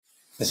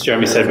As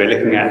Jeremy said, we're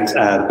looking at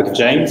the book of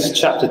James,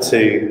 chapter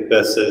 2,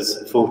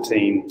 verses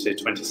 14 to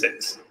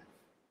 26.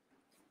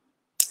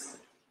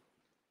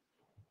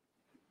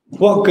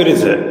 What good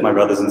is it, my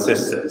brothers and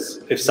sisters,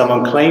 if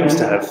someone claims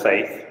to have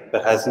faith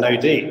but has no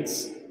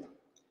deeds?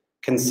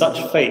 Can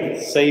such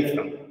faith save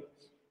them?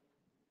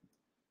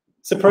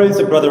 Suppose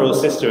a brother or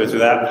sister is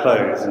without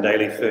clothes and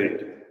daily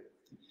food.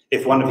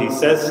 If one of you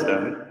says to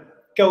them,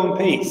 "Go in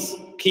peace,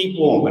 keep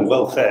warm and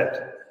well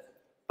fed,"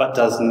 but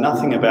does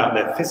nothing about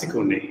their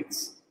physical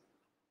needs,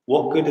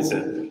 what good is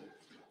it?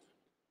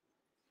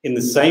 In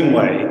the same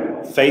way,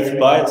 faith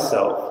by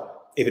itself,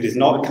 if it is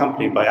not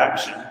accompanied by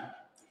action,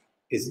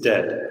 is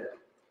dead.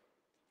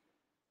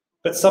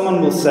 But someone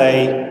will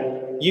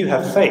say, "You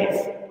have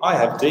faith, I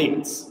have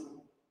deeds.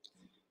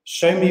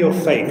 Show me your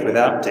faith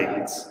without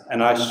deeds,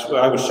 and I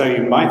will show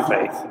you my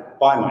faith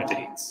by my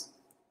deeds."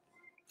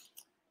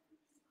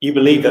 You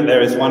believe that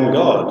there is one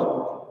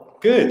God?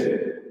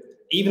 Good.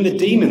 Even the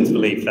demons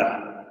believe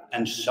that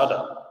and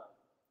shudder.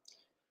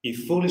 You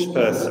foolish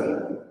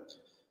person,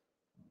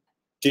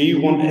 do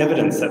you want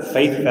evidence that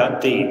faith without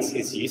deeds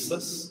is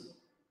useless?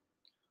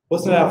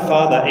 Wasn't our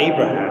father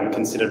Abraham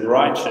considered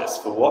righteous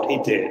for what he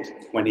did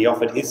when he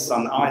offered his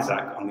son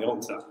Isaac on the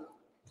altar?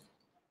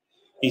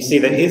 You see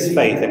that his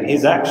faith and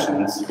his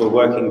actions were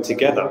working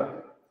together,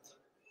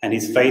 and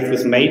his faith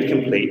was made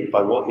complete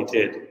by what he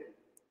did.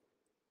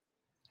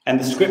 And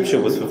the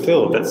scripture was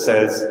fulfilled that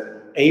says,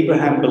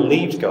 Abraham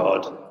believed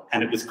God,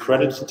 and it was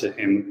credited to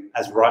him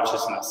as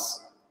righteousness,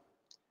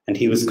 and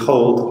he was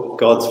called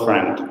God's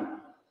friend.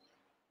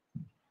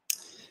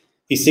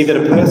 You see that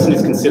a person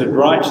is considered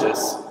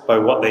righteous by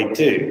what they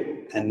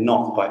do and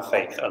not by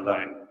faith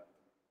alone.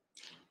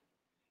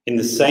 In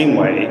the same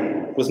way,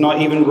 was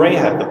not even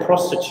Rahab the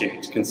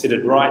prostitute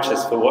considered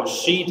righteous for what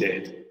she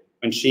did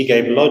when she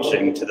gave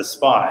lodging to the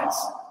spies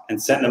and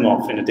sent them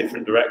off in a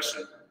different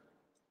direction?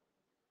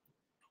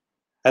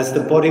 As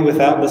the body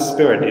without the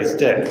spirit is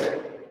dead,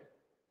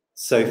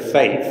 so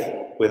faith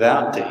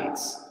without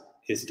deeds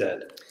is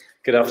dead.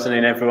 Good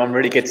afternoon, everyone.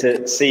 Really good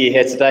to see you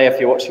here today. If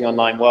you're watching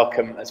online,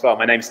 welcome as well.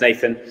 My name's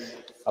Nathan,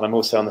 and I'm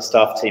also on the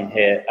staff team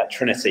here at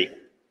Trinity.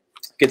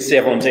 Good to see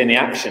everyone doing the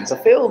actions. I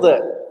feel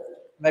that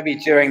maybe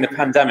during the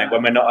pandemic,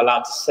 when we're not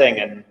allowed to sing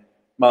and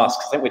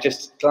masks, I think we're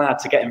just glad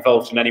to get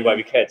involved in any way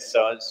we could.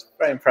 So it's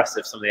very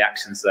impressive, some of the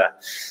actions there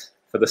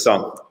for the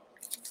song.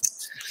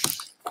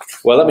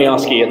 Well, let me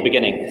ask you at the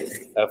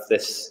beginning of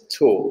this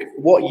talk,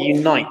 what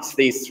unites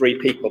these three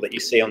people that you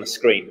see on the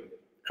screen?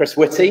 Chris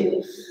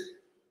Whitty,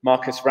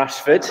 Marcus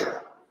Rashford,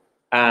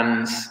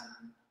 and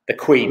the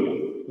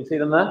Queen. You see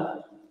them there?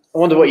 I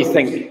wonder what you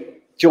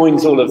think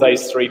joins all of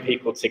those three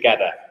people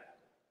together.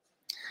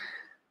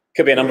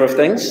 Could be a number of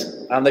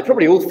things. They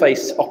probably all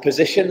face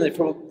opposition. They've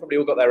probably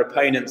all got their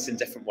opponents in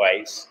different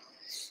ways.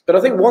 But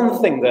I think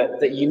one thing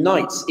that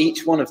unites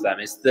each one of them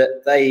is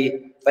that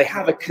they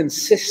have a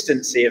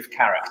consistency of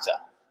character.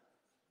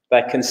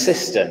 They're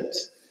consistent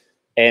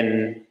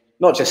in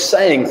not just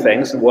saying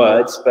things and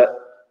words, but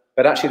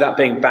actually that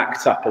being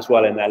backed up as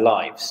well in their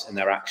lives and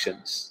their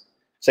actions.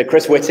 So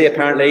Chris Whitty,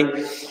 apparently,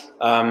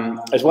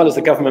 as well as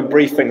the government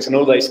briefings and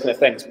all those kind of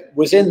things,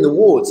 was in the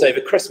wards over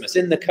Christmas,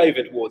 in the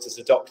COVID wards as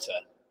a doctor,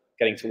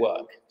 getting to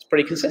work. It's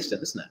pretty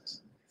consistent, isn't it?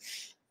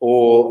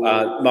 Or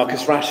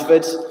Marcus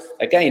Rashford,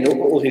 again,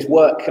 all his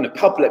work kind of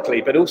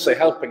publicly, but also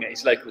helping at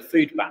his local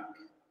food bank.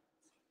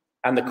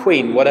 And the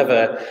Queen,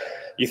 whatever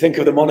you think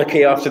of the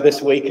monarchy after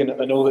this week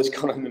and all that's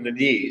gone on in the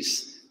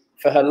news,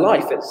 for her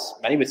life, it's,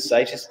 many would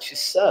say, she's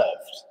served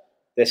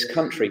this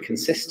country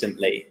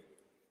consistently.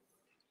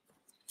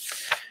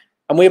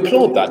 And we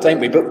applaud that,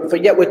 don't we?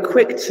 But yet we're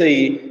quick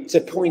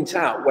to point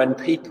out when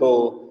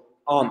people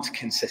aren't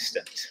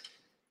consistent.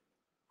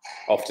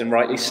 Often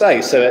rightly so.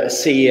 So a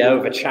CEO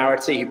of a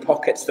charity who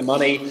pockets the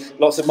money,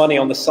 lots of money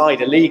on the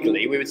side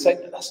illegally, we would say,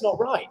 that's not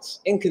right,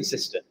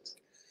 inconsistent.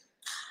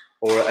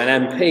 Or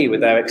an MP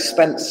with their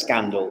expense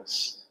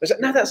scandals. We say,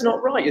 no, that's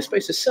not right, you're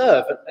supposed to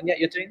serve, and yet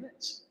you're doing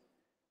this.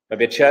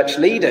 Maybe a church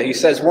leader who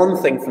says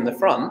one thing from the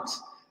front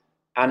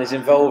and is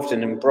involved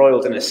and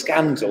embroiled in a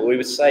scandal, we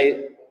would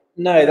say,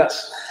 no,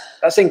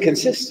 that's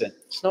inconsistent.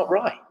 It's not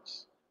right.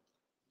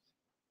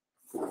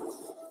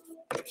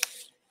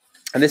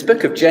 And this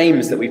book of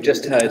James that we've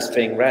just heard is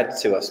being read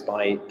to us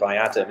by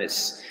Adam.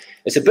 It's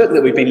a book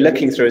that we've been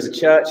looking through as a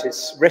church.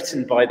 It's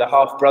written by the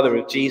half-brother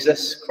of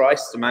Jesus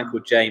Christ, a man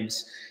called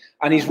James.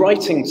 And he's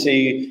writing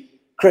to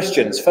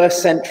Christians,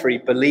 first-century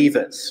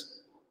believers.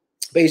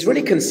 But he's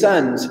really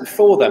concerned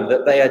for them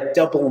that they are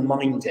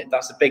double-minded.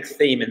 That's a big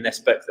theme in this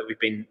book that we've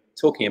been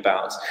talking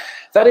about.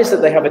 That is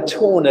that they have a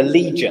torn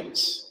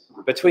allegiance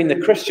between the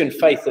Christian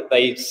faith that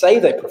they say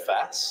they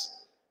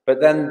profess, but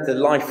then the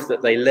life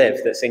that they live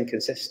that's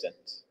inconsistent.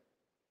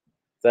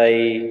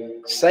 They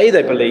say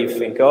they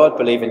believe in God,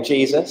 believe in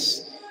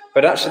Jesus,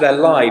 but actually their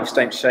lives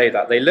don't show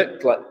that. They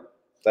look like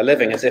they're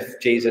living as if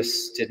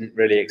Jesus didn't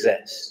really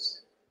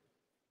exist.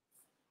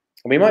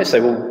 And we might say,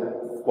 well,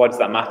 why does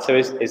that matter?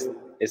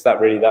 Is that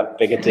really that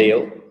big a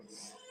deal?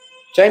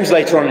 James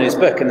later on in his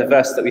book, in the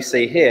verse that we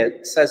see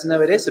here, says,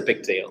 no, it is a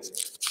big deal.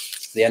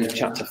 the end of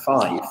chapter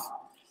 5,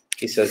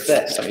 he says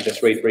this. Let me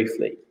just read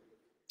briefly.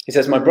 He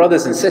says, "My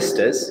brothers and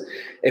sisters,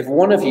 if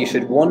one of you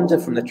should wander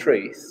from the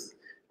truth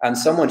and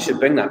someone should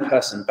bring that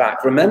person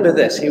back, remember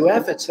this: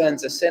 whoever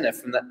turns a sinner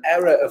from the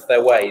error of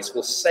their ways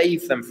will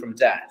save them from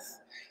death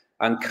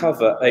and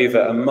cover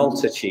over a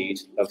multitude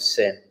of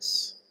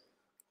sins."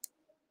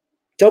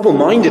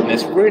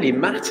 Double-mindedness really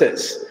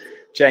matters,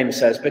 James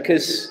says,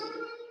 because,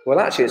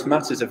 well, actually it's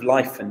matters of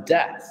life and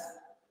death.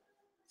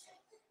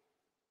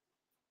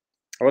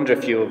 I wonder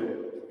if you're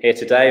here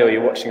today or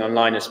you're watching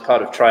online as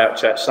part of Tryout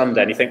Church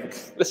Sunday and you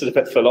think, this is a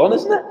bit full on,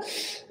 isn't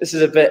it? This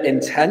is a bit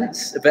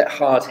intense, a bit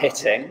hard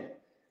hitting.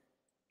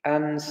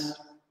 And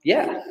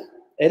yeah,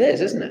 it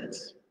is, isn't it?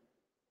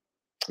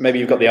 Maybe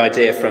you've got the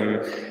idea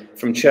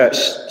from church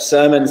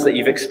sermons that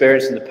you've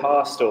experienced in the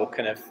past or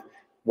kind of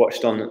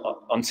watched on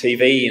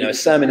TV. A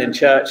sermon in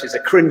church is a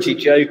cringy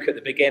joke at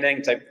the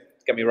beginning. Don't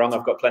get me wrong,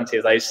 I've got plenty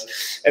of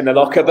those in the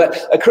locker,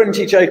 but a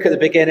cringy joke at the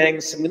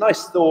beginning, some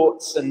nice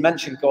thoughts, and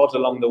mention God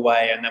along the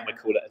way, and then we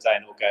call it a day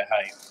and we'll go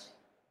home.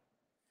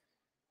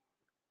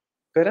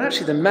 But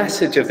actually the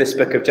message of this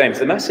book of James,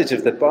 the message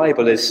of the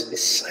Bible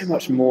is so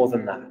much more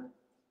than that.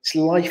 It's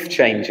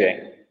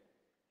life-changing.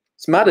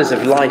 It's matters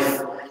of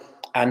life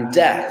and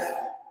death.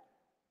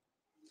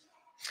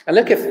 And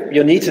look, if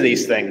you're new to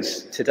these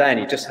things today and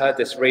you just heard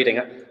this reading,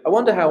 I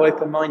wonder how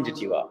open-minded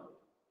you are.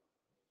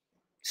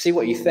 See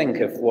what you think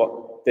of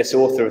what this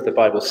author of the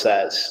Bible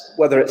says,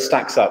 whether it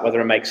stacks up,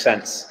 whether it makes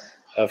sense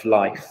of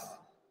life.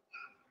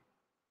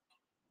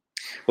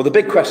 Well, the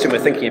big question we're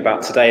thinking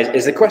about today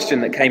is the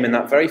question that came in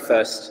that very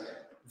first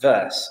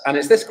verse. And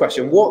it's this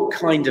question: what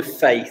kind of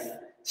faith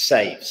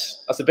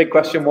saves? That's a big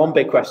question, one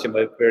big question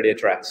we'll really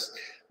address.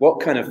 What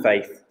kind of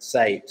faith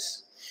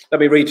saves? Let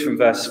me read from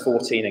verse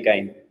 14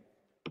 again.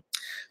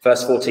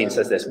 Verse 14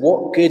 says this: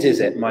 "What good is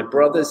it, my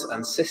brothers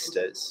and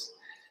sisters,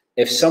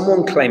 if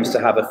someone claims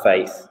to have a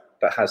faith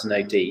but has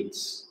no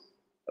deeds?"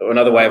 Or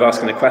another way of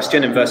asking the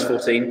question in verse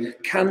 14,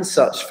 can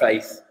such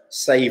faith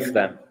save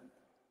them?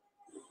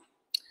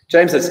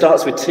 James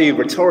starts with two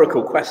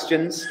rhetorical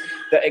questions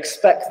that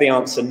expect the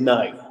answer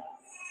no.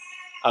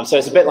 So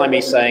it's a bit like me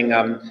saying,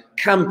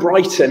 can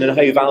Brighton and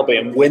Hove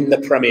Albion win the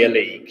Premier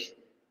League?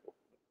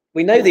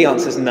 We know the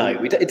answer is no.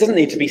 It doesn't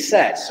need to be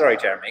said. Sorry,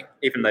 Jeremy,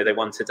 even though they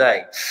won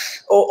today.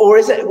 Or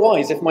is it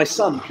wise if my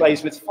son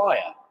plays with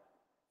fire?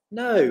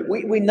 No,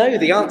 we know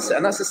the answer,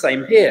 and that's the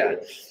same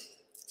here.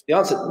 The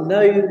answer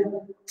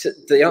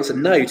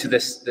no to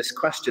this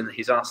question that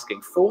he's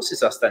asking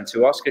forces us then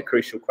to ask a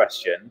crucial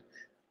question: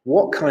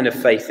 what kind of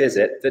faith is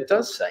it that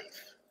does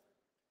save?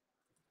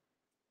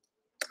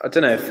 I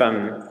don't know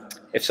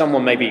if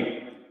someone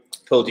maybe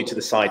pulled you to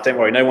the side, don't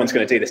worry, no one's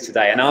going to do this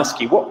today, and ask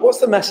you, what's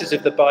the message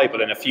of the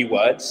Bible in a few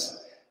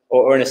words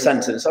or in a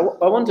sentence? I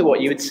wonder what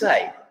you would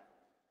say,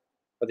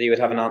 whether you would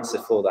have an answer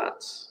for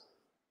that.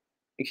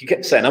 You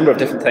could say a number of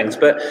different things,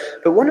 but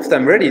one of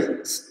them, really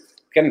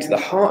getting to the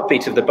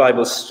heartbeat of the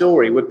Bible's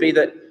story, would be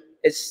that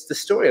it's the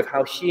story of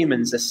how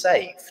humans are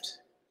saved,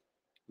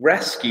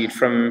 rescued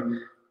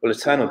from, well,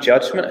 eternal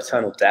judgment,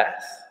 eternal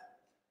death,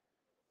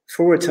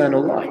 for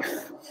eternal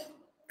life,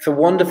 for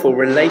wonderful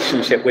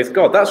relationship with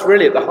God. That's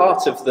really at the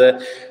heart of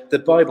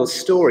the Bible's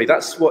story.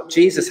 That's what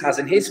Jesus has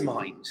in his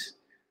mind.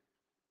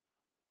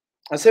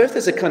 And so if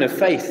there's a kind of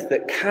faith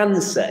that can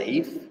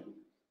save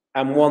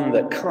and one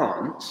that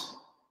can't,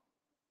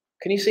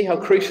 can you see how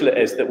crucial it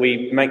is that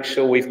we make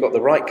sure we've got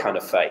the right kind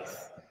of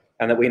faith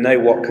and that we know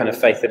what kind of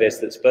faith it is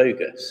that's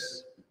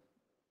bogus?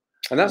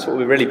 And that's what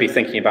we'll really be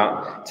thinking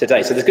about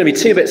today. So there's going to be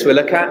two bits we'll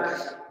look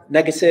at,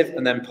 negative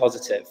and then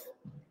positive.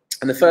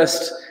 And the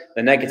first,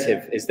 the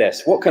negative, is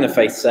this: what kind of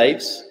faith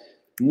saves?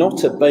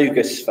 Not a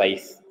bogus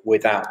faith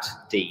without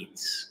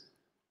deeds.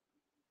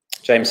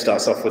 James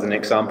starts off with an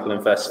example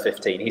in verse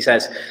 15. He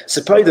says,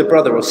 "Suppose a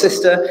brother or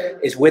sister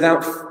is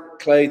without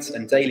clothes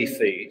and daily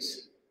food.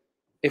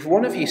 If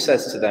one of you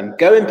says to them,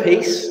 'Go in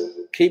peace,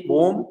 keep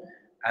warm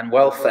and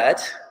well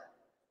fed,'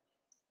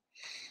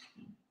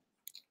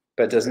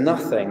 but does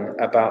nothing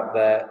about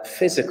their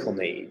physical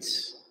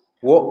needs,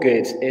 what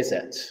good is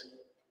it?"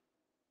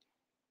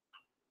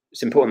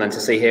 It's important then to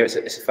see here it's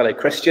a fellow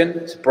Christian,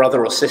 it's a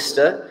brother or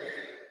sister,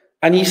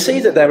 and you see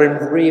that they're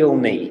in real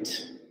need,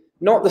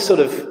 not the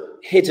sort of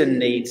hidden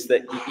needs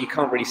that you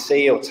can't really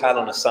see or tell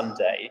on a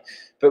Sunday,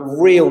 but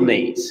real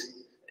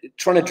needs.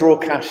 Trying to draw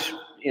cash,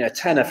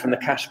 tenner from the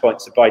cash point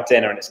to buy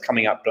dinner, and it's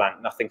coming up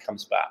blank, nothing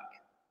comes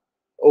back.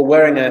 Or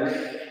wearing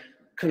a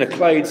kind of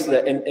clothes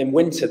that in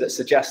winter that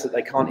suggest that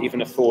they can't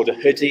even afford a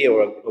hoodie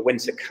or a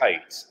winter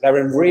coat. They're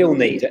in real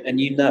need, and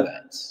you know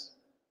it.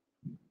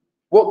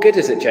 What good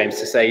is it, James,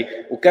 to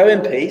say, well, go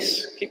in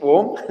peace, keep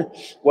warm,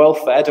 well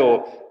fed,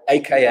 or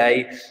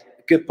AKA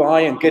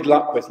goodbye and good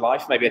luck with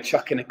life, maybe a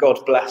chuck in a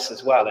God bless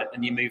as well,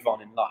 and you move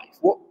on in life?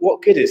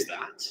 What good is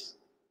that?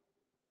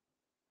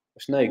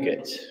 It's no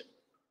good.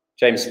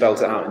 James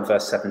spells it out in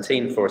verse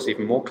 17 for us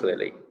even more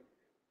clearly.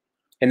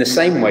 In the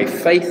same way,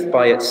 faith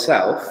by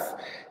itself,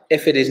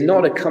 if it is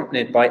not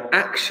accompanied by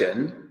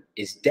action,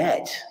 is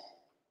dead.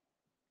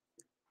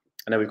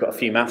 I know we've got a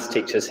few maths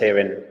teachers here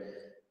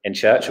in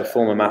church or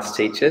former maths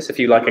teachers. If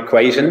you like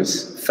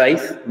equations,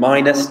 faith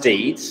minus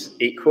deeds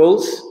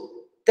equals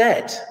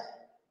dead.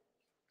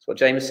 That's what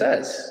James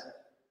says.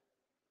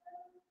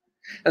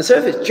 And so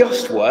if it's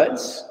just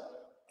words,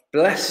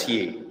 bless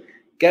you,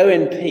 go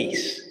in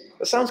peace,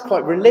 that sounds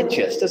quite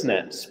religious, doesn't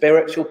it?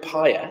 Spiritual,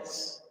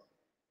 pious,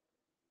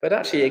 but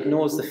actually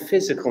ignores the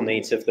physical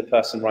needs of the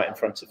person right in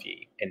front of you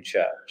in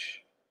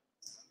church.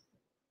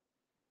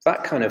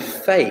 That kind of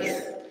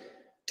faith,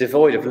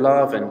 devoid of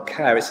love and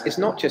care, it's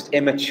not just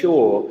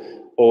immature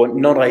or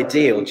not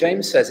ideal.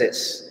 James says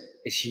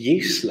it's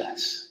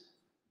useless,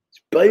 it's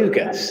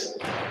bogus,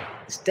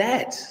 it's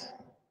dead.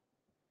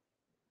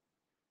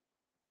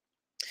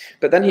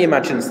 But then he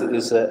imagines that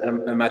there's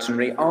an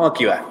imaginary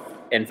arguer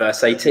in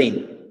verse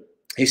 18.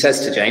 He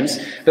says to James,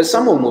 but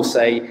someone will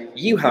say,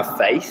 you have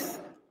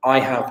faith, I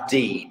have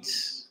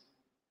deeds.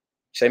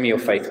 Show me your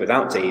faith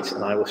without deeds,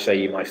 and I will show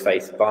you my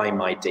faith by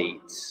my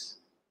deeds.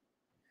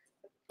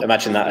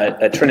 Imagine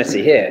that at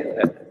Trinity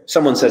here.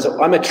 Someone says,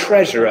 I'm a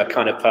treasurer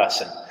kind of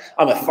person.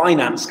 I'm a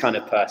finance kind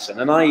of person.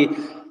 And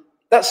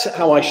that's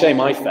how I show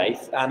my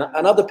faith. And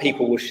other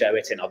people will show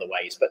it in other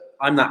ways, but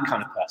I'm that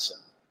kind of person.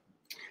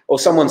 Or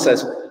someone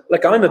says,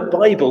 look, I'm a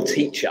Bible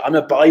teacher. I'm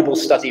a Bible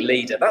study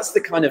leader. That's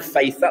the kind of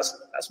faith,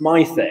 that's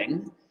my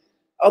thing.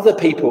 Other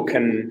people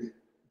can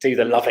do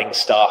the loving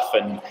stuff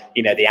and,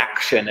 the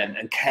action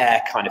and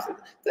care kind of thing.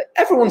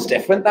 Everyone's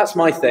different. That's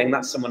my thing.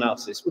 That's someone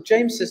else's. Well,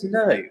 James says,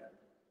 no.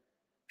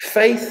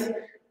 Faith,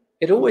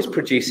 it always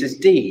produces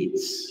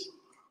deeds,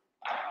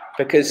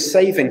 because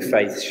saving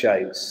faith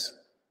shows.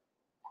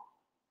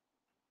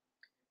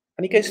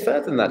 And he goes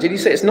further than that. Did you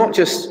say it's not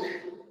just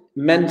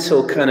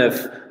mental kind of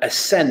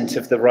assent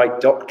of the right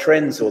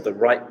doctrines or the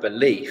right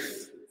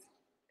belief?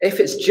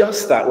 If it's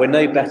just that, we're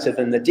no better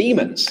than the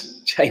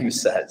demons, James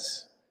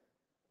says.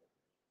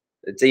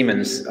 The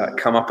demons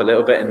come up a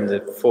little bit in the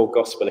 4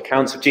 gospel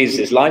accounts of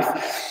Jesus'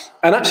 life.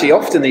 And actually,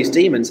 often these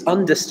demons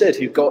understood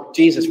who God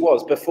Jesus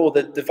was before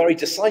the very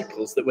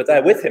disciples that were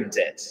there with him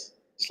did.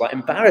 It's like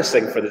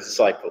embarrassing for the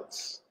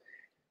disciples.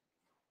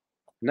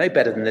 No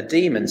better than the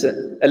demons.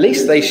 At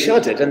least they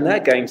shuddered and they're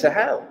going to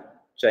hell,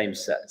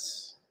 James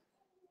says.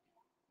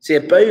 See,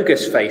 a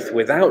bogus faith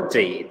without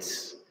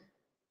deeds,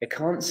 it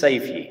can't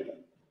save you.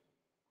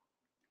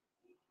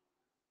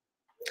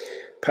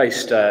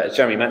 As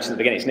Jeremy mentioned at the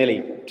beginning, it's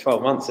nearly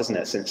 12 months, isn't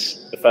it,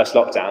 since the first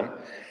lockdown.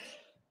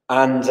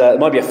 And there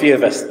might be a few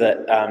of us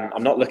that,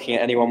 I'm not looking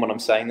at anyone when I'm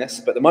saying this,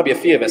 but there might be a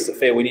few of us that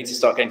feel we need to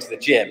start going to the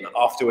gym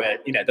after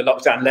the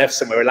lockdown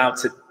lifts and we're allowed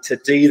to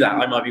do that.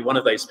 I might be one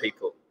of those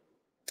people.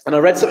 And I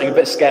read something a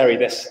bit scary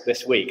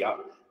this week.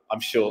 I'm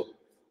sure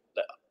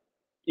that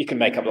you can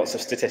make up lots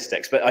of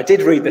statistics, but I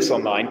did read this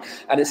online,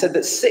 and it said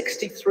that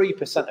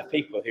 63% of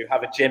people who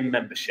have a gym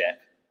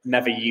membership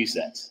never use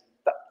it.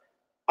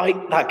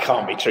 That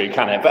can't be true,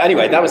 can it? But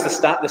anyway, that was the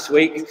stat this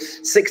week.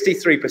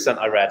 63%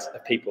 I read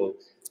of people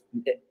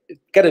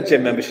get a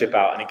gym membership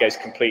out and it goes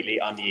completely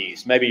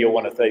unused. Maybe you're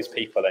one of those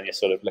people and you're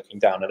sort of looking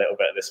down a little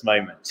bit at this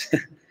moment.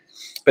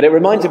 But it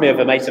reminded me of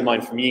a mate of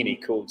mine from uni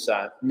called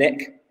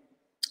Nick.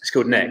 It's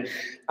called Nick.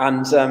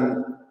 And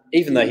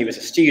even though he was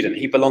a student,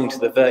 he belonged to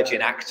the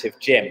Virgin Active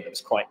gym that was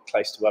quite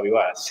close to where we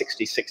were,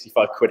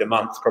 65 quid a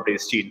month, probably the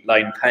student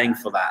loan paying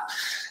for that.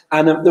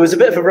 And there was a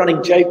bit of a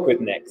running joke with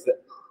Nick,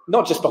 that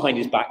not just behind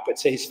his back, but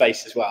to his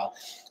face as well,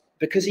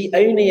 because he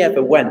only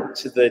ever went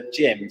to the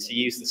gym to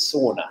use the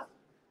sauna.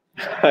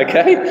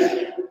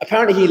 Okay?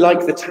 Apparently he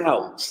liked the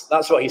towels.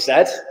 That's what he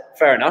said.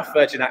 Fair enough.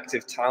 Virgin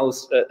Active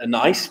towels are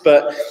nice,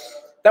 but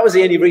that was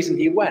the only reason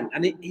he went.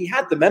 And he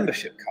had the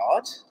membership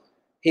card.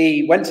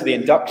 He went to the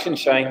induction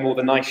showing him all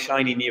the nice,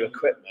 shiny new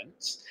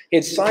equipment. He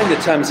had signed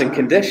the terms and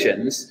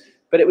conditions,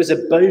 but it was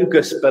a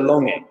bogus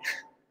belonging.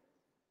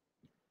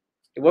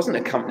 It wasn't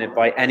accompanied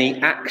by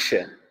any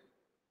action.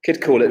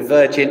 Could call it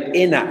Virgin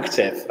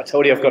Inactive. I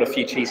told you I've got a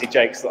few cheesy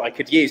jokes that I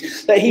could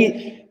use. But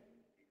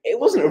it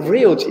wasn't a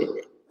real...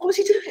 What was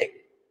he doing?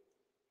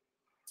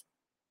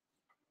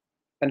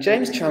 And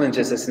James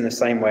challenges us in the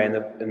same way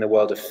in the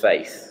world of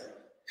faith.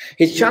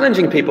 He's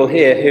challenging people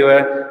here who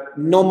are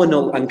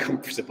nominal and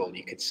comfortable,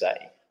 you could say.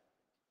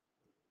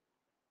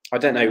 I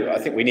don't know, I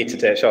think we need to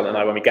do it, Charlotte and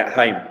I, when we get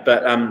home.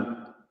 But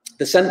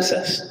the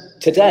census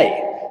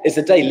today is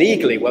the day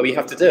legally where we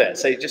have to do it.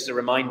 So just a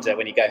reminder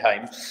when you go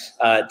home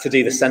to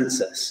do the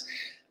census.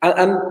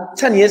 And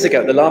 10 years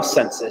ago, at the last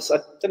census, I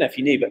don't know if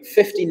you knew, but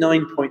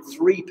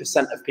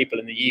 59.3% of people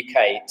in the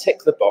UK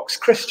tick the box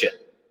Christian.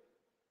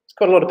 It's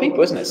quite a lot of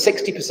people, isn't it?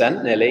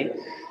 60% nearly.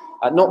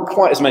 Not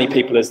quite as many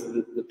people as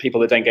the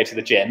people that don't go to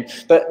the gym,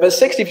 but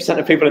 60%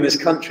 of people in this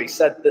country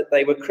said that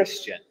they were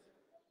Christian.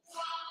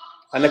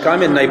 And look,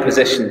 I'm in no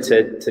position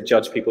to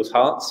judge people's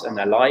hearts and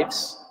their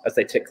lives as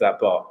they tick that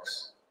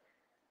box.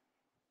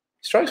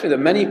 It strikes me that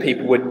many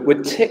people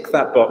would tick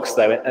that box,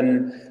 though,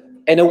 and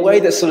in a way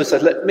that sort of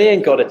says, look, me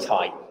and God are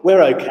tight.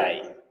 We're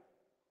okay.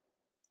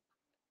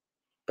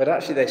 But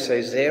actually they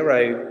show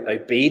zero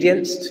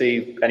obedience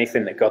to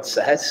anything that God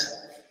says,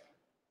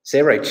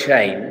 zero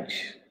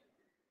change,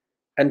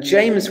 And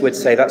James would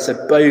say that's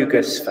a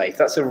bogus faith.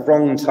 That's a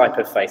wrong type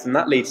of faith, and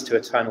that leads to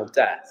eternal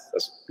death.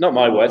 That's not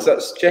my words,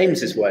 that's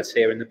James's words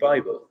here in the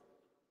Bible.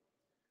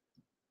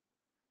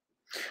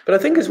 But I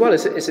think as well,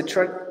 it's a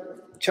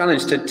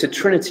challenge to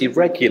Trinity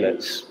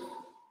regulars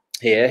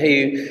here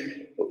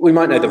who we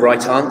might know the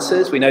right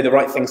answers, we know the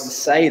right things to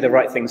say, the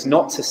right things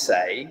not to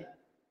say.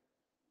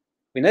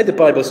 We know the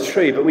Bible's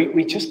true, but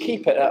we just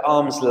keep it at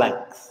arm's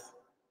length.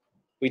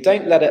 We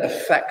don't let it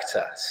affect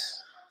us.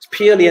 It's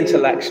purely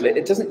intellectual.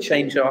 It doesn't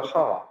change our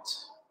heart.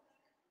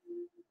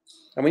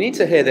 And we need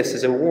to hear this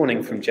as a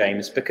warning from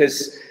James,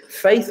 because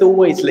faith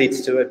always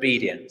leads to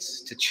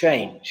obedience, to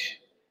change,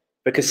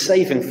 because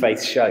saving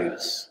faith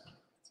shows.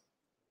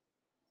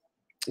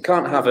 You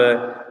can't have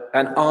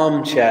an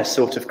armchair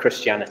sort of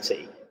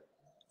Christianity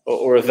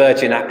or a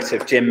Virgin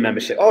Active gym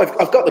membership. Oh,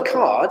 I've got the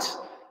card,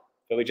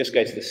 but we just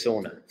go to the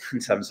sauna in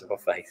terms of our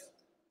faith.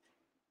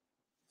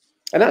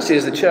 And actually,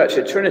 as a church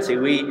at Trinity,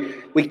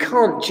 we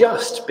can't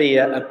just be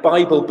a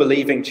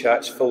Bible-believing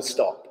church full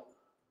stop.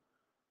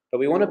 But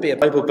we want to be a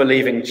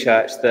Bible-believing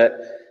church that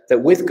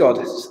with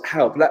God's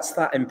help, lets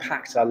that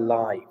impact our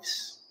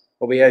lives,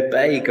 where we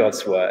obey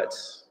God's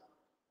words.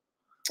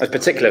 A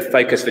particular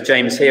focus for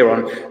James here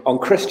on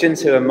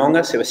Christians who are among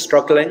us, who are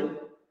struggling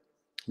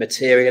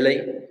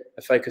materially,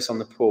 a focus on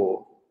the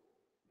poor.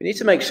 We need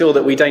to make sure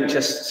that we don't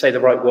just say the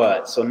right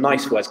words or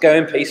nice words. Go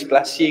in peace,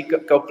 bless you,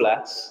 God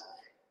bless.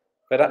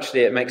 But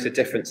actually it makes a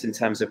difference in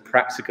terms of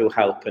practical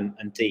help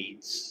and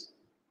deeds.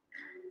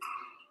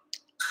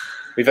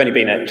 We've only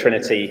been at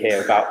Trinity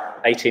here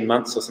about 18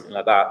 months or something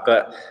like that,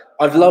 but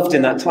I've loved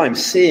in that time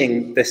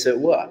seeing this at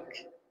work.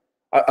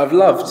 I've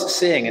loved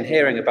seeing and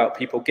hearing about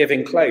people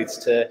giving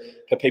clothes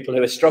for people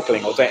who are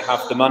struggling or don't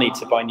have the money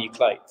to buy new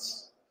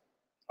clothes.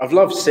 I've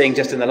loved seeing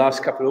just in the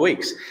last couple of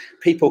weeks,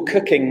 people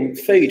cooking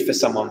food for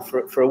someone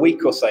for a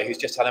week or so who's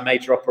just had a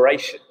major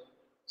operation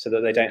so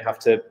that they don't have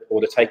to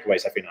order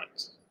takeaways every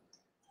night.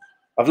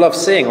 I've loved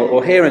seeing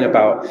or hearing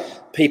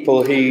about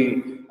people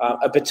who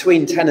are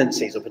between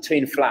tenancies or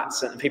between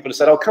flats, and people have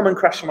said, oh, come and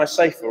crash on my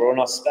sofa or on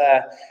our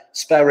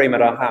spare room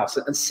at our house.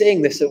 And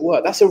seeing this at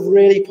work, that's a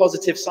really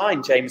positive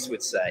sign, James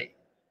would say,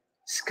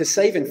 because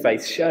saving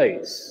faith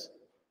shows.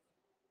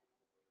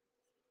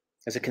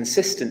 There's a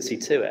consistency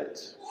to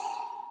it.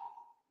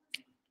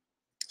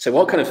 So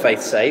what kind of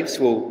faith saves?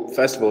 Well,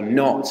 first of all,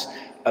 not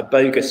a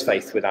bogus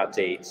faith without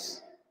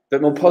deeds,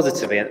 but more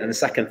positively, and the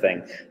second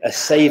thing, a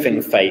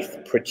saving faith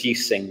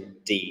producing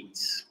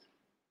deeds.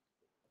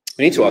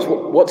 We need to ask,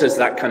 what does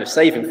that kind of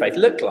saving faith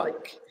look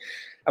like?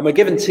 And we're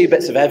given two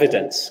bits of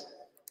evidence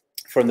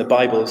from the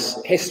Bible's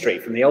history,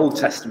 from the Old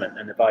Testament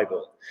and the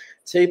Bible.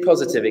 Two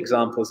positive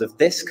examples of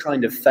this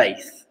kind of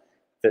faith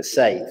that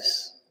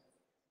saves.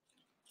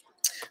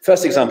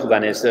 First example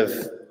then is of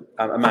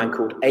a man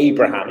called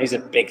Abraham. He's a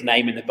big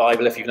name in the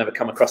Bible if you've never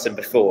come across him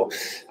before.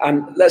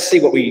 And let's see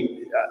what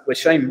we're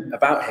shown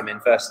about him in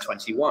verse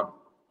 21.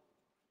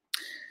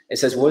 It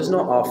says, was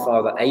not our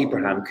father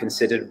Abraham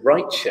considered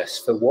righteous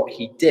for what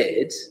he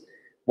did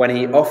when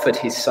he offered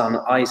his son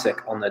Isaac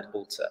on the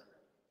altar?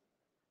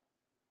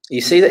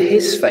 You see that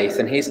his faith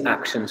and his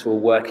actions were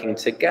working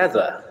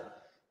together,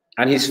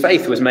 and his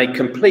faith was made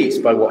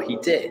complete by what he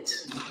did.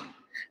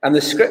 And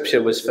the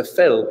scripture was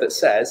fulfilled that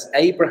says,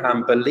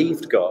 Abraham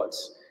believed God,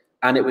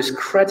 and it was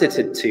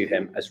credited to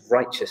him as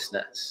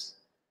righteousness,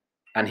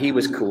 and he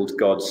was called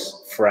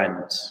God's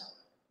friend.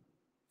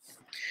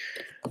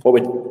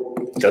 What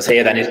it does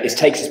here then is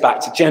takes us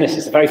back to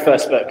Genesis, the very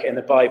first book in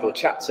the Bible,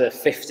 chapter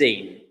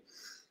 15,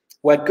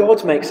 where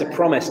God makes a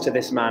promise to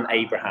this man,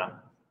 Abraham.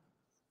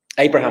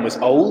 Abraham was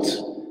old,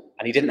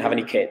 and he didn't have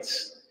any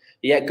kids.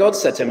 Yet God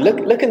said to him,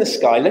 look in the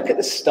sky, look at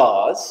the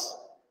stars.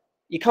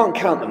 You can't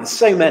count them, there's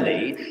so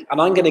many,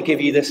 and I'm going to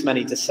give you this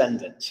many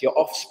descendants. Your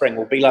offspring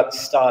will be like the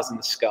stars in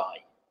the sky.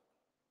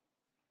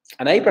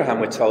 And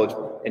Abraham, we're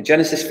told in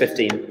Genesis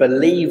 15,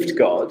 believed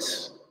God,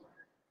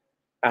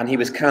 and he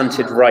was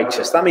counted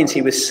righteous. That means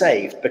he was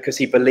saved because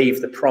he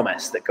believed the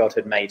promise that God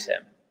had made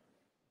him.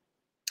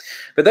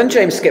 But then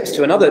James skips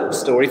to another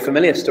story,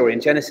 familiar story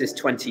in Genesis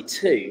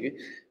 22,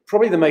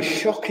 probably the most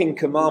shocking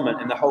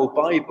commandment in the whole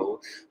Bible,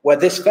 where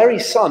this very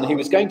son who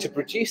was going to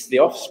produce the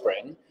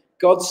offspring,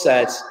 God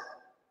said,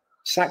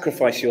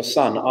 sacrifice your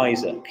son,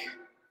 Isaac.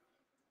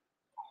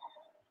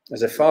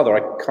 As a father,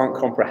 I can't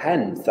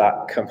comprehend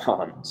that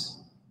command.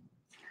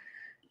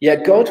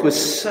 Yet God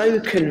was so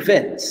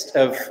convinced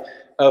of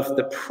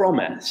the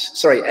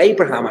promise.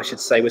 Abraham, I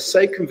should say, was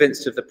so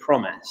convinced of the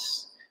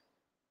promise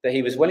that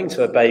he was willing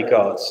to obey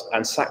God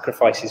and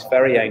sacrifice his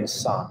very own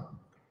son.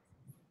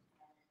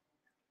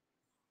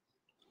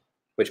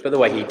 Which, by the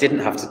way, he didn't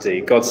have to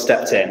do. God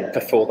stepped in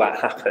before that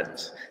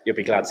happened. You'll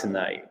be glad to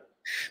know.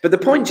 But the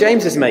point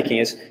James is making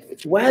is,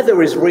 where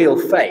there is real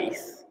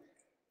faith,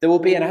 there will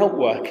be an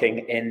outworking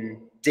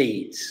in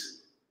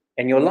deeds,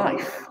 in your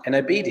life, in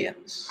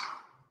obedience.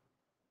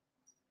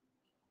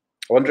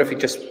 I wonder if you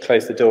just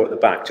close the door at the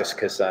back, just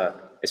because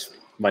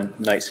my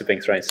notes are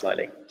being thrown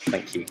slightly.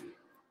 Thank you.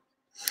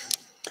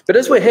 But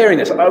as we're hearing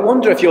this, I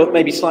wonder if you're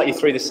maybe slightly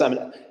through the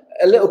sermon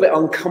a little bit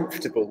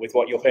uncomfortable with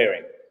what you're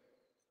hearing.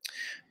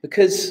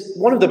 Because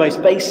one of the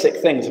most basic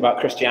things about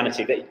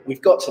Christianity that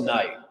we've got to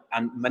know,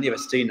 and many of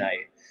us do know,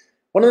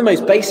 one of the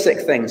most basic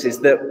things is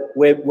that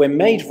we're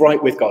made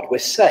right with God. We're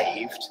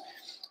saved,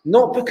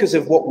 not because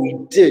of what we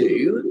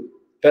do,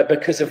 but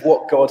because of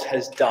what God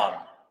has done.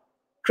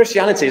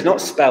 Christianity is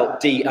not spelt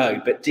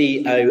D-O, but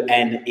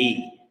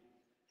D-O-N-E.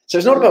 So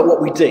it's not about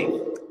what we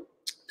do.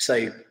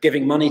 So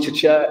giving money to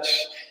church,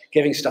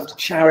 giving stuff to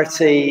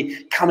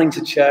charity, coming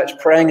to church,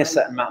 praying a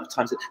certain amount of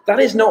times. That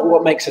is not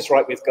what makes us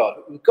right with God.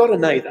 We've got to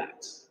know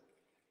that.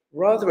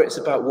 Rather, it's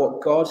about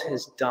what God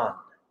has done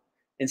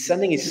in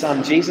sending his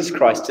son, Jesus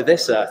Christ, to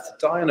this earth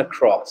to die on a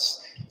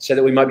cross so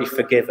that we might be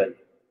forgiven.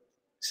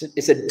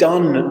 It's a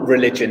done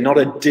religion, not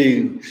a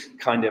do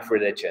kind of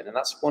religion, and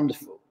that's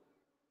wonderful.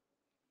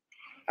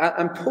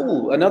 And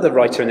Paul, another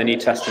writer in the New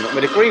Testament,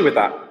 would agree with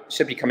that. It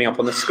should be coming up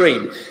on the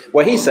screen,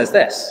 where he says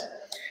this.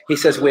 He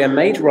says, we are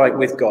made right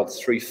with God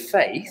through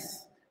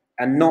faith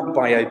and not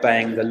by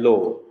obeying the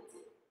law.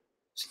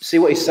 See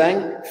what he's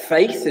saying?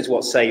 Faith is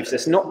what saves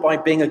us, not by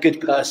being a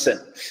good person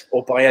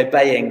or by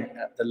obeying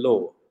the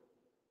law.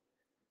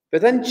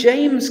 But then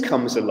James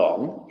comes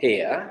along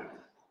here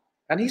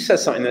and he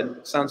says something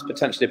that sounds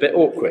potentially a bit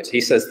awkward.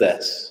 He says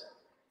this: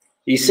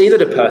 you see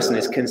that a person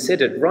is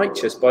considered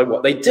righteous by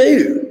what they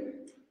do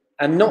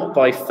and not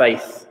by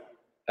faith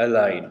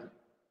alone.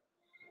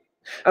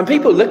 And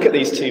people look at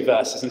these two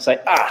verses and say,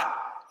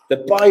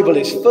 the Bible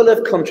is full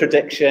of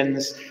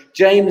contradictions.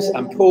 James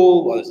and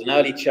Paul, well, there's an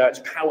early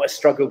church power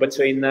struggle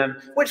between them.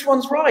 Which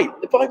one's right?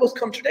 The Bible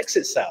contradicts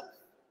itself.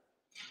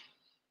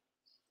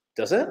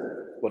 Does it?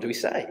 What do we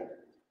say?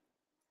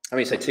 I'm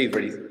going to say two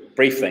really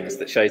brief things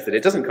that shows that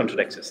it doesn't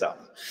contradict itself.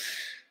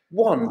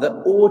 One, the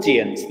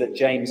audience that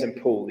James and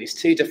Paul, these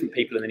two different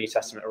people in the New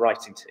Testament, are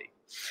writing to.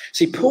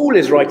 See, Paul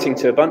is writing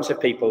to a bunch of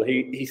people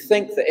who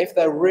think that if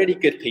they're really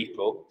good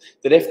people,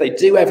 that if they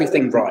do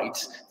everything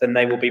right, then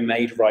they will be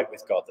made right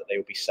with God, that they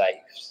will be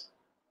saved.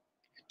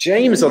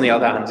 James, on the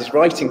other hand, is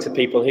writing to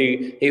people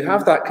who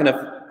have that kind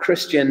of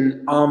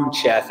Christian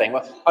armchair thing.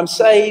 Well, I'm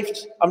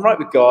saved, I'm right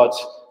with God,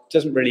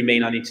 doesn't really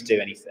mean I need to do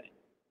anything.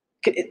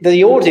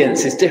 The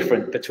audience is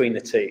different between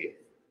the two.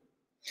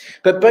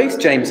 But both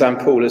James and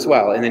Paul as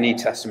well in the New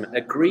Testament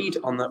agreed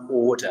on the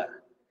order,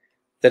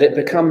 that it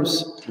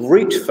becomes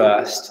root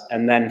first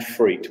and then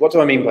fruit. What do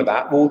I mean by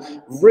that? Well,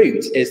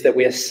 root is that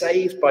we are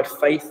saved by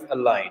faith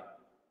alone.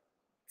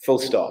 Full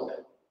stop.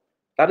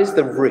 That is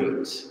the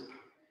root.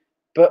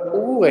 But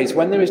always,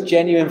 when there is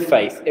genuine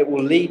faith, it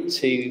will lead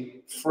to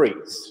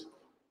fruit.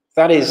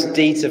 That is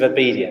deeds of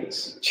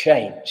obedience,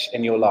 change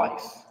in your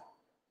life.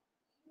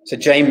 So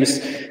James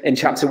in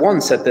chapter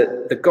 1 said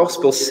that the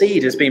gospel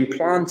seed has been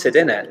planted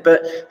in it.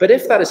 But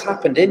if that has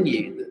happened in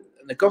you,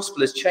 and the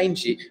gospel has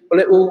changed you, well,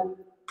 it will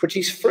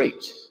produce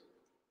fruit,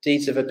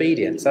 deeds of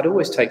obedience. That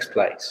always takes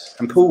place.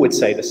 And Paul would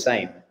say the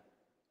same.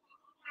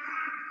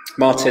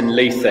 Martin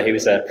Luther, he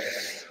was a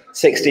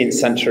 16th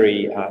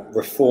century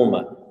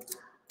reformer.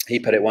 He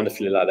put it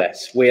wonderfully like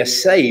this: we are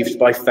saved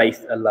by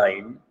faith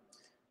alone,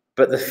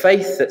 but the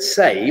faith that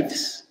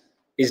saves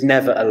is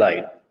never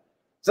alone.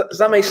 Does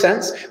that make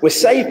sense? We're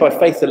saved by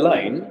faith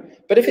alone,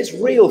 but if it's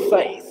real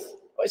faith,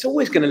 it's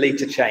always going to lead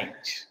to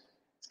change.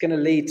 It's going to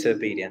lead to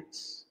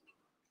obedience.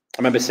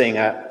 I remember seeing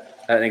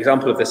an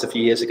example of this a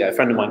few years ago. A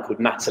friend of mine called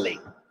Natalie.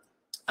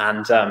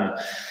 And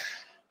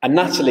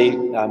Natalie,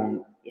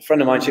 a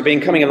friend of mine, she'd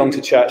been coming along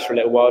to church for a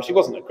little while. She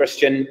wasn't a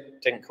Christian,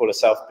 didn't call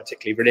herself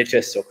particularly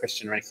religious or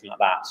Christian or anything like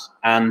that.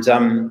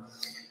 And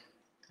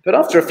but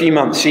after a few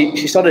months,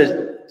 she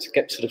started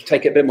to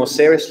take it a bit more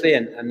seriously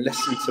and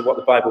listen to what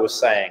the Bible was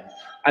saying.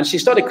 And she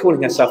started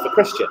calling herself a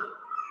Christian.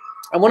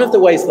 And one of the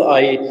ways that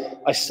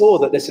I saw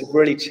that this had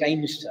really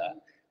changed her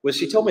was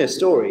she told me a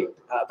story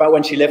about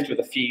when she lived with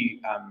a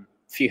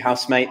few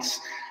housemates,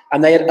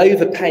 and they had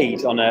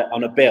overpaid on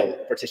a bill,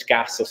 British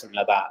Gas or something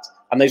like that.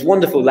 And those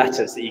wonderful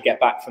letters that you get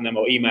back from them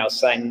or emails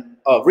saying,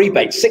 oh,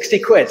 rebate, 60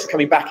 quid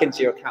coming back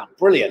into your account.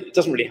 Brilliant. It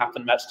doesn't really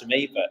happen much to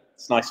me, but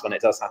it's nice when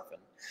it does happen.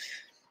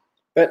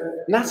 But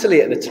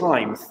Natalie at the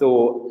time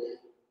thought,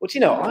 well, do you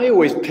know, I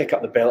always pick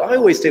up the bill. I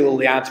always do all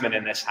the admin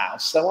in this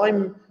house. So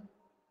I'm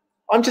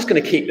just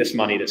going to keep this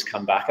money that's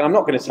come back. And I'm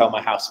not going to tell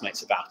my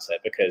housemates about it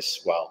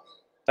because, well,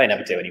 they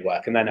never do any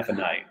work and they never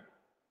know.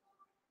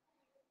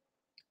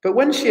 But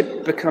when she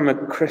had become a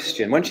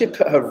Christian, when she had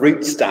put her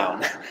roots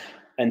down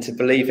into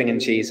believing in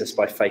Jesus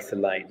by faith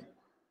alone,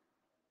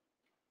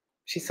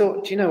 she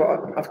thought, do you know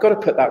what, I've got to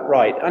put that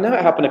right. I know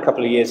it happened a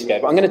couple of years ago,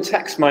 but I'm going to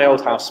text my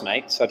old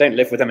housemates, I don't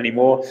live with them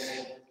anymore,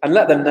 and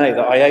let them know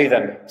that I owe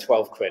them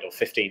 12 quid or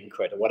 15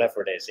 quid or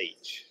whatever it is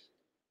each.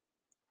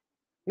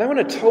 No one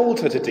had told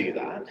her to do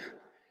that,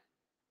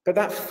 but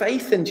that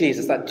faith in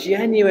Jesus, that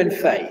genuine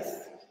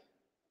faith,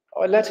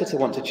 it led her to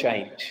want to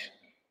change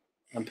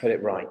and put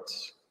it right.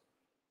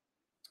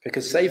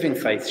 Because saving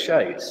faith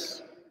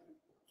shows.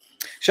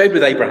 Showed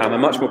with Abraham,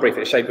 and much more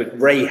briefly, it showed with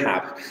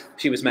Rahab.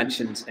 She was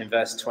mentioned in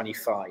verse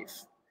 25.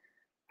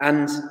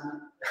 And do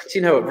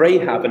you know what?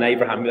 Rahab and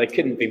Abraham, they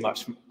couldn't be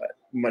much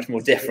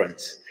more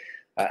different.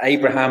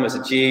 Abraham was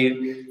a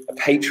Jew, a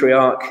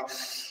patriarch,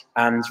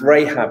 And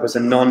Rahab was a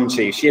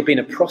non-Jew. She had been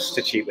a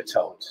prostitute, we're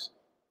told,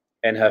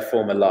 in her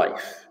former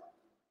life.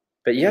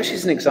 But yeah,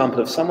 she's an example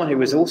of someone who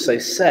was also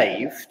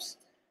saved.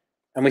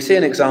 And we see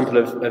an example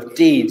of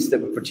deeds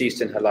that were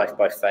produced in her life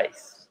by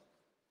faith.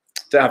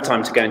 Don't have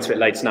time to go into it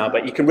later now,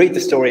 but you can read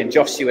the story in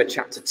Joshua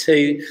chapter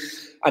 2.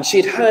 And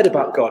she had heard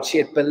about God. She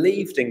had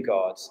believed in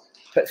God,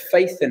 put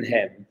faith in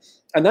him.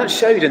 And that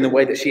showed in the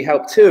way that she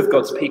helped two of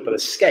God's people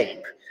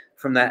escape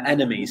from their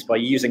enemies by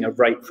using a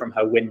rope from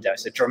her window.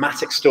 It's a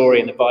dramatic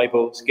story in the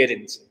Bible. It's good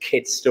in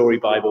kids' story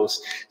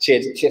Bibles.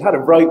 She had a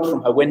rope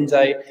from her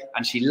window,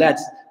 and she led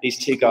these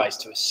two guys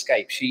to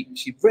escape.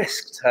 She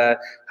risked her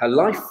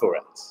life for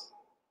it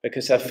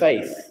because her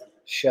faith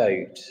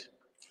showed.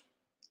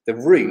 The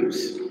root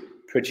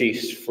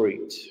produced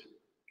fruit.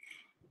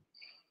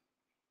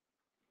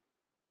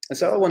 And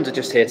so I wonder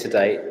just here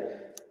today,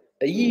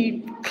 are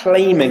you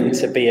claiming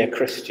to be a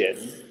Christian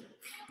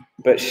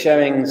but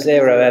showing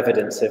zero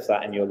evidence of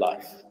that in your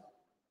life?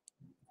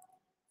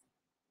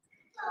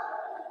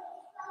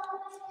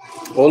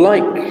 Or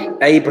like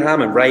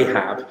Abraham and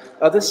Rahab,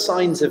 are there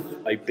signs of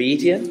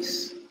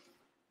obedience,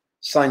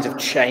 signs of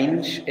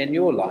change in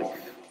your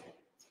life?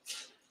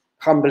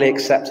 Humbly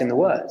accepting the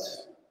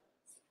words,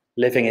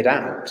 living it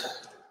out.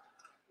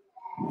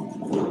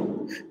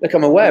 Look,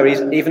 I'm aware,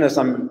 even as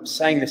I'm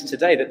saying this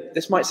today, that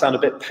this might sound a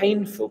bit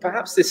painful.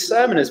 Perhaps this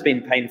sermon has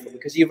been painful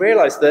because you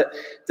realise that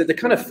the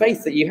kind of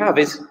faith that you have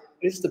is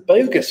the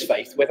bogus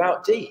faith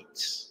without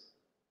deeds.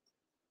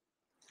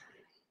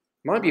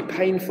 It might be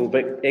painful,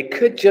 but it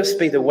could just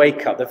be the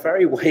wake-up, the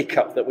very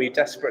wake-up that we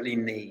desperately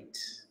need.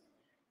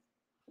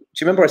 Do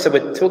you remember I said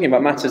we're talking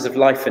about matters of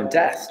life and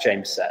death,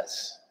 James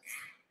says?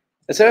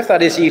 And so if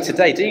that is you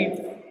today,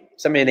 do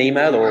send me an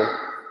email or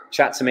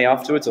chat to me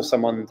afterwards, or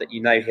someone that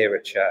you know here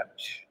at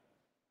church.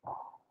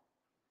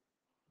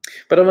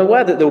 But I'm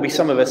aware that there will be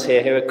some of us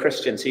here who are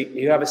Christians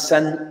who have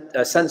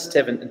a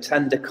sensitive and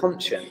tender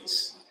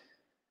conscience.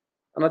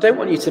 And I don't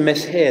want you to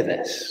mishear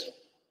this.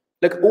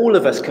 Look, all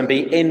of us can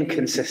be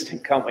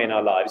inconsistent, can't we, in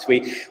our lives?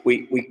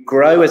 We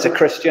grow as a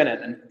Christian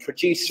and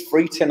produce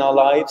fruit in our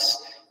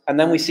lives, and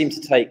then we seem to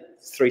take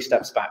 3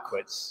 steps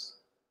backwards.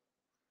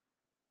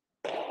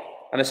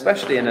 And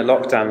especially in a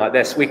lockdown like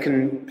this, we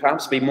can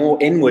perhaps be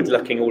more inward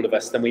looking, all of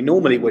us, than we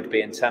normally would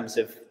be in terms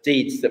of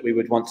deeds that we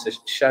would want to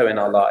show in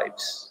our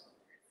lives.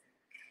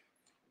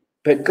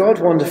 But God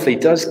wonderfully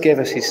does give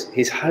us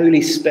his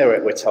Holy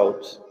Spirit, we're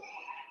told,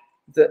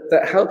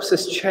 that helps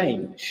us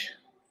change.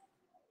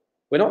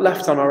 We're not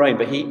left on our own,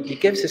 but he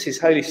gives us his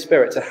Holy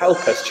Spirit to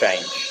help us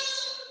change.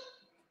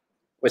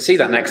 We'll see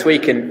that next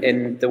week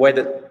in the way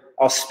that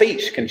our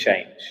speech can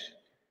change.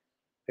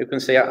 We can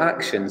see our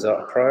actions,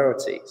 our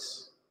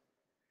priorities.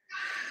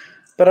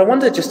 But I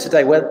wonder just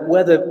today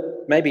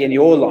whether maybe in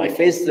your life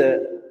is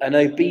there an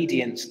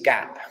obedience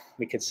gap,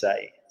 we could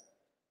say,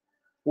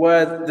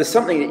 where there's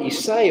something that you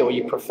say or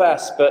you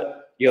profess,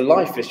 but your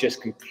life is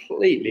just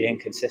completely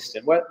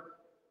inconsistent.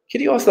 Could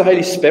you ask the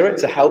Holy Spirit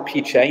to help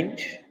you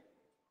change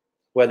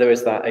where there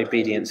is that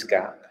obedience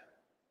gap?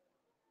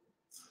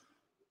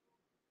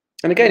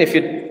 And again, if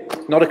you're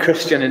not a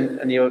Christian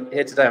and you're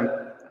here today,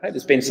 I hope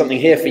there's been something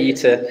here for you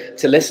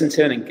to listen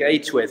to and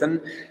engage with.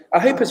 And I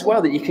hope as well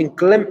that you can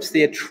glimpse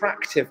the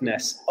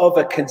attractiveness of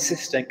a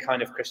consistent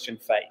kind of Christian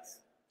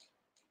faith.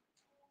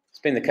 It's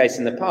been the case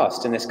in the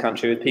past in this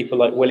country with people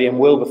like William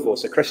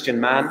Wilberforce, a Christian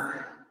man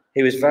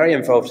who was very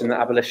involved in the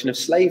abolition of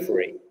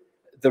slavery,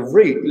 the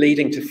root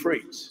leading to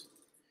fruit.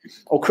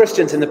 Or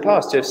Christians in the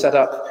past who have set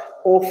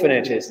up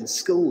orphanages and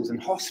schools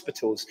and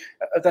hospitals.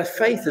 Their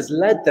faith has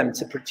led them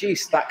to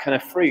produce that kind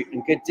of fruit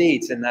and good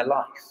deeds in their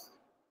life.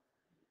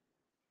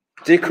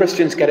 Do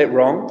Christians get it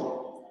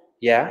wrong?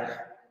 Yeah.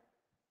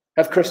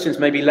 Have Christians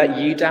maybe let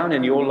you down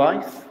in your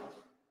life?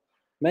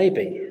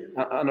 Maybe.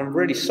 And I'm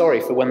really sorry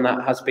for when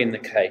that has been the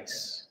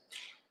case.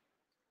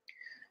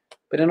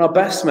 But in our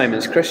best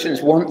moments,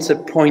 Christians want to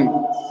point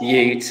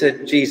you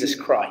to Jesus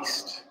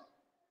Christ.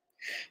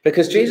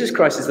 Because Jesus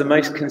Christ is the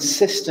most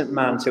consistent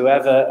man to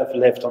ever have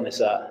lived on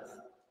this earth.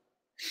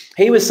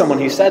 He was someone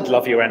who said,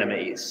 love your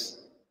enemies,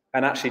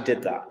 and actually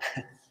did that.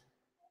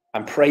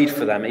 And prayed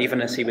for them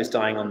even as he was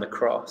dying on the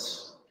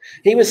cross.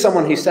 He was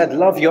someone who said,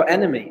 love your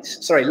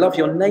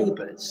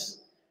neighbours.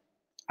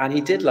 And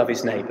he did love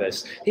his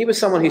neighbours. He was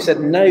someone who said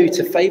no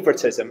to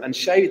favouritism and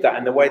showed that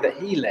in the way that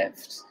he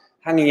lived,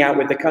 hanging out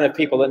with the kind of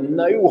people that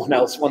no one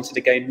else wanted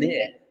to go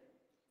near.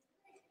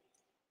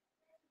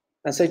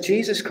 And so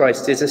Jesus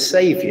Christ is a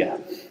saviour.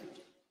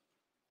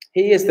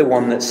 He is the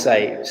one that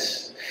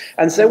saves.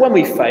 And so when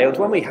we failed,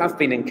 when we have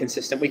been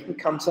inconsistent, we can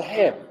come to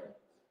him.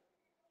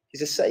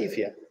 He's a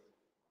saviour.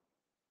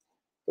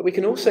 But we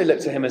can also look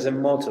to him as a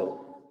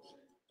model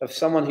of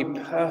someone who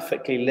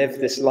perfectly lived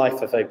this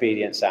life of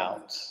obedience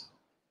out.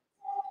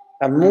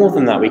 And more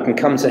than that, we can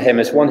come to him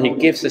as one who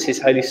gives us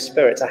his Holy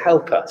Spirit to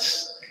help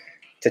us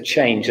to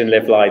change and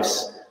live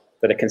lives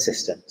that are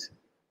consistent.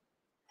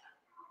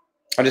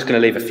 I'm just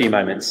going to leave a few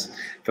moments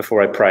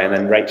before I pray, and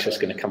then Rachel's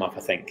going to come up, I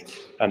think,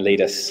 and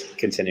lead us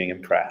continuing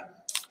in prayer.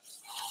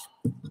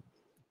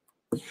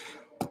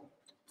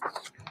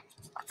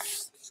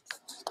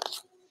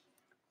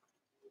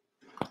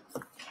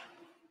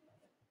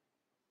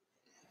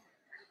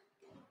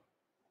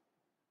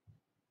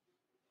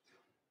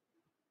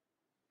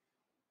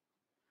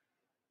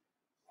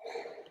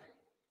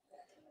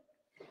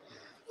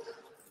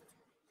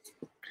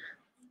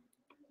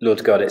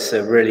 Lord God, it's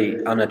a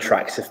really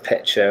unattractive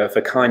picture of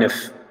a kind of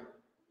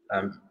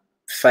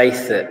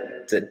faith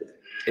that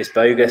is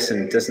bogus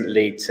and doesn't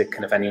lead to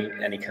kind of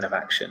any kind of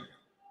action.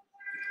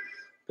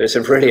 But it's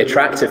a really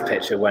attractive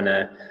picture when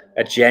a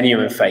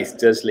genuine faith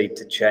does lead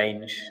to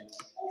change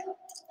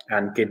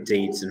and good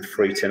deeds and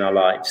fruit in our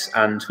lives.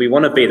 And we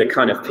want to be the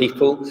kind of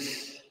people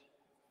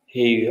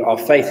who our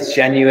faith is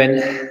genuine,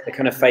 the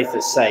kind of faith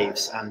that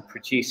saves and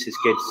produces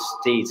good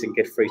deeds and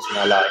good fruit in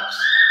our lives.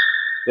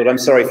 Lord, I'm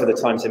sorry for the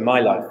times in my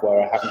life where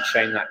I haven't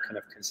shown that kind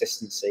of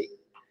consistency,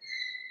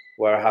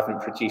 where I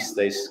haven't produced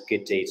those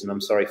good deeds, and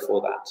I'm sorry for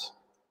that.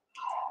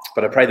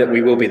 But I pray that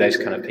we will be those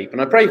kind of people.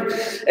 And I pray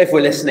if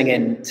we're listening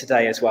in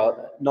today as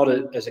well, not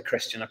as a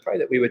Christian, I pray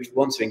that we would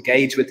want to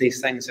engage with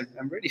these things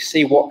and really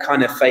see what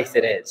kind of faith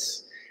it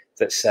is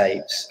that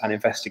saves and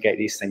investigate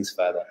these things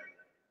further.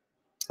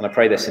 And I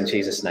pray this in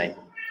Jesus' name.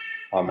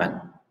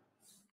 Amen.